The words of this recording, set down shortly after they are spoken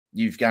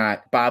You've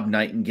got Bob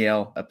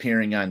Nightingale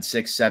appearing on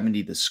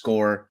 670 The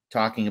Score,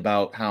 talking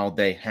about how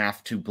they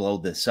have to blow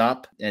this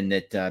up and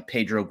that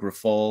Pedro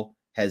Grifol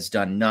has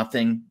done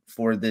nothing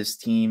for this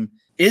team.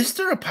 Is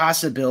there a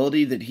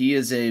possibility that he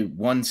is a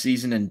one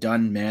season and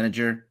done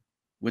manager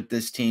with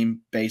this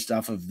team based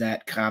off of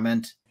that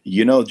comment?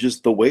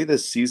 Just the way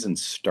this season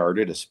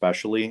started,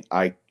 especially,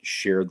 I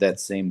shared that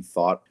same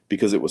thought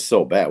because it was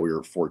so bad. We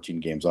were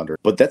 14 games under,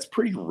 but that's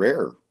pretty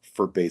rare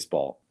for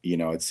baseball.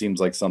 It seems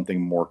like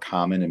something more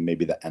common in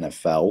maybe the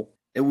NFL.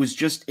 It was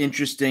just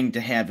interesting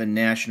to have a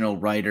national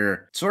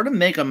writer sort of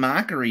make a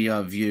mockery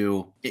of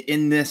you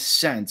in this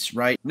sense,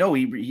 right? No,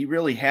 he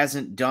really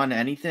hasn't done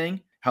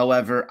anything.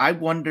 However, I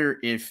wonder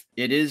if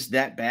it is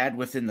that bad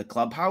within the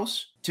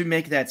clubhouse to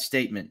make that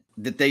statement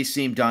that they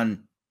seem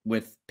done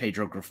with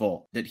Pedro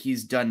Grifol, that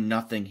he's done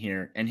nothing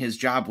here and his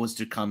job was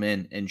to come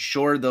in and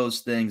shore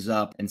those things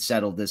up and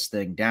settle this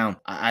thing down.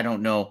 I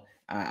don't know.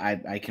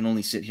 I can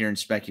only sit here and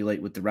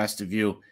speculate with the rest of you.